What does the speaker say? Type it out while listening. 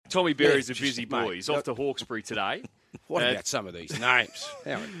Tommy Berry's a busy boy. mate, He's off to Hawkesbury today. What about some of these names?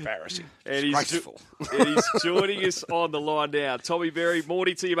 How embarrassing. And Disgraceful. he's joining us on the line now. Tommy Berry,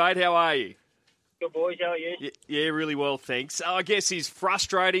 morning to you, mate. How are you? Good, boys. How are you? Yeah, really well, thanks. I guess is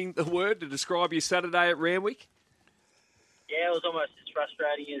frustrating the word to describe your Saturday at Randwick? Yeah, it was almost as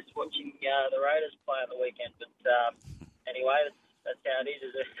frustrating as watching the Raiders play on the weekend. But anyway, that's how it is.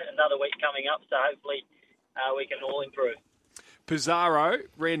 There's another week coming up, so hopefully we can all improve. Pizarro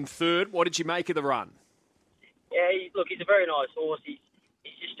ran third. What did you make of the run? Yeah, look, he's a very nice horse. He's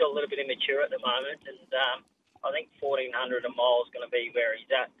just still a little bit immature at the moment, and I think 1,400 a mile is going to be where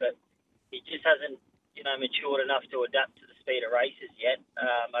he's at. But he just hasn't, matured enough to adapt to the speed of races yet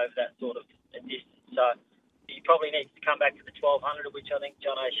over that sort of distance. So he probably needs to come back to the 1,200, which I think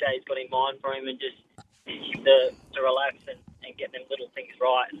John O'Shea's got in mind for him, and just to relax and get them little things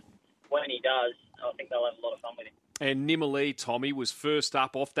right. And when he does, I think they'll have a lot of fun with him. And Nimalee, Tommy, was first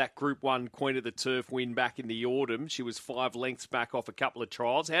up off that Group 1 Queen of the Turf win back in the autumn. She was 5 lengths back off a couple of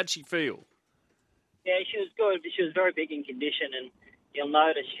trials. How'd she feel? Yeah, she was good. She was very big in condition, and you'll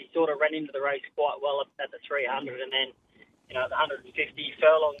notice she sort of ran into the race quite well at the 300, and then, the 150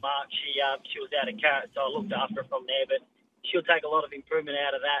 furlong mark, she was out of carrot, so I looked after her from there. But she'll take a lot of improvement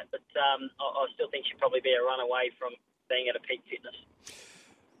out of that, but I still think she'll probably be a run away from being at a peak fitness.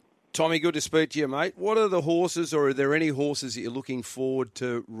 Tommy, good to speak to you, mate. What are the horses, or are there any horses that you're looking forward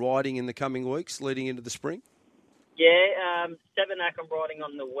to riding in the coming weeks leading into the spring? Yeah, Sevenak I'm riding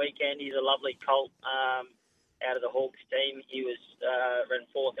on the weekend. He's a lovely colt out of the Hawks team. He was ran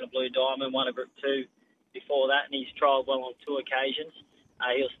fourth in a Blue Diamond, won a Group 2 before that, and he's trialled well on 2 occasions.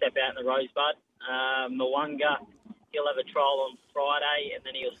 He'll step out in the Rosebud. Mwanga, he'll have a trial on Friday, and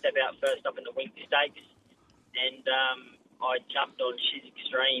then he'll step out first up in the Wink Stakes. And I jumped on She's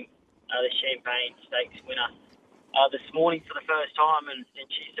Extreme, the Champagne Stakes winner, this morning for the first time, and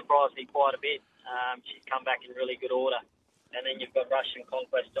she surprised me quite a bit. She's come back in really good order. And then you've got Russian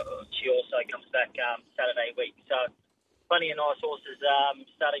Conquest. She also comes back Saturday week. So plenty of nice horses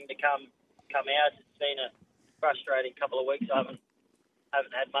starting to come out. It's been a frustrating couple of weeks. I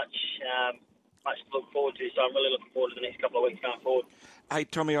haven't had much to look forward to, so I'm really looking forward to the next couple of weeks going forward. Hey,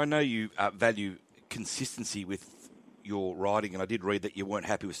 Tommy, I know you value consistency with your riding, and I did read that you weren't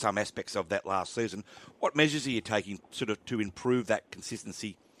happy with some aspects of that last season. What measures are you taking sort of to improve that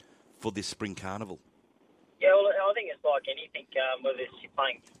consistency for this spring carnival? Yeah, well, I think it's like anything, whether it's you're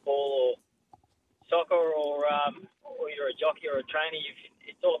playing football or soccer or you're a jockey or a trainer,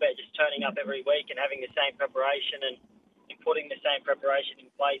 it's all about just turning up every week and having the same preparation and putting the same preparation in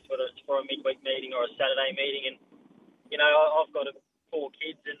place, whether it's for a midweek meeting or a Saturday meeting. And, I've got 4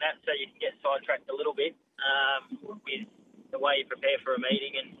 kids and that, so you can get sidetracked a little bit with the way you prepare for a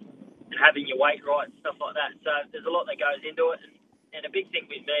meeting and having your weight right and stuff like that. So there's a lot that goes into it. And a big thing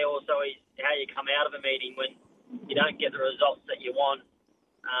with me also is how you come out of a meeting when you don't get the results that you want.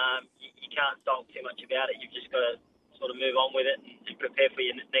 You can't sulk too much about it. You've just got to sort of move on with it and prepare for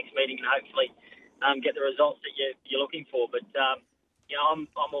your next meeting and hopefully get the results that you're looking for. But, I'm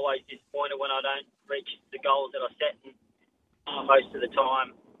always disappointed when I don't reach the goals that I set. And most of the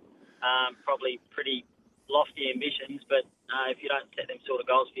time, probably pretty lofty ambitions. But if you don't set them sort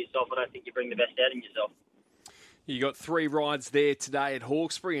of goals for yourself, I don't think you bring the best out in yourself. You got 3 rides there today at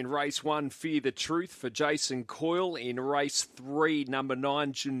Hawkesbury. In race 1, Fear the Truth for Jason Coyle. In race 3, number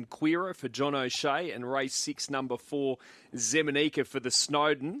 9, Junquera for John O'Shea. And race 6, number 4, Zemanika for the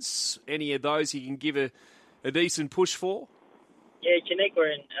Snowdens. Any of those you can give a decent push for? Yeah,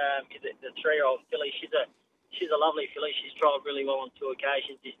 Junquera, the 3-year-old filly, she's a lovely filly. She's trialled really well on 2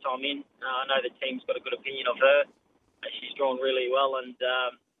 occasions this time in. I know the team's got a good opinion of her. She's drawn really well, and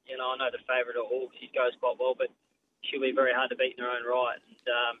I know the favourite of Hawks. She goes quite well, but she'll be very hard to beat in her own right. And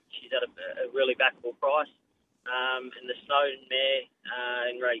she's at a really backable price. And the Snowden mare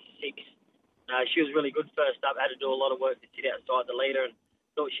in race 6, she was really good first up. Had to do a lot of work to sit outside the leader, and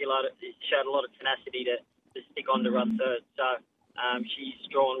thought she showed a lot of tenacity to stick on to run third. So she's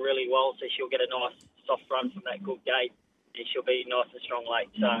drawn really well, so she'll get a nice soft run from that good gate, and she'll be nice and strong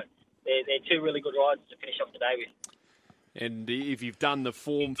late. So they're 2 really good rides to finish off the day with. And if you've done the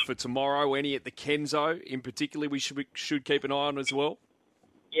form for tomorrow, any at the Kenzo in particular we should keep an eye on as well?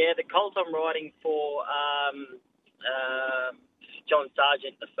 Yeah, the colt I'm riding for John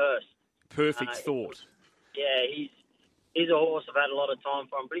Sargent the first. Perfect thought. Yeah, he's a horse I've had a lot of time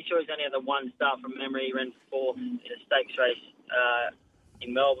for. I'm pretty sure he's only had the 1 start from memory. He ran 4th in a stakes race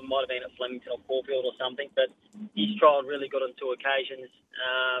in Melbourne, might have been at Flemington or Caulfield or something, but he's trialled really good on 2 occasions,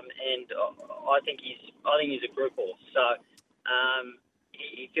 and I think he's a group horse. So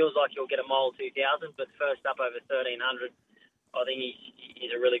he feels like he'll get a mile 2000, but first up over 1300, I think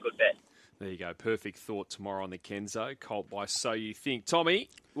he's a really good bet. There you go. Perfect thought tomorrow on the Kenzo. Colt by So You Think. Tommy,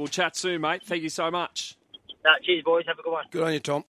 we'll chat soon, mate. Thank you so much. Cheers, boys. Have a good one. Good on you, Tom.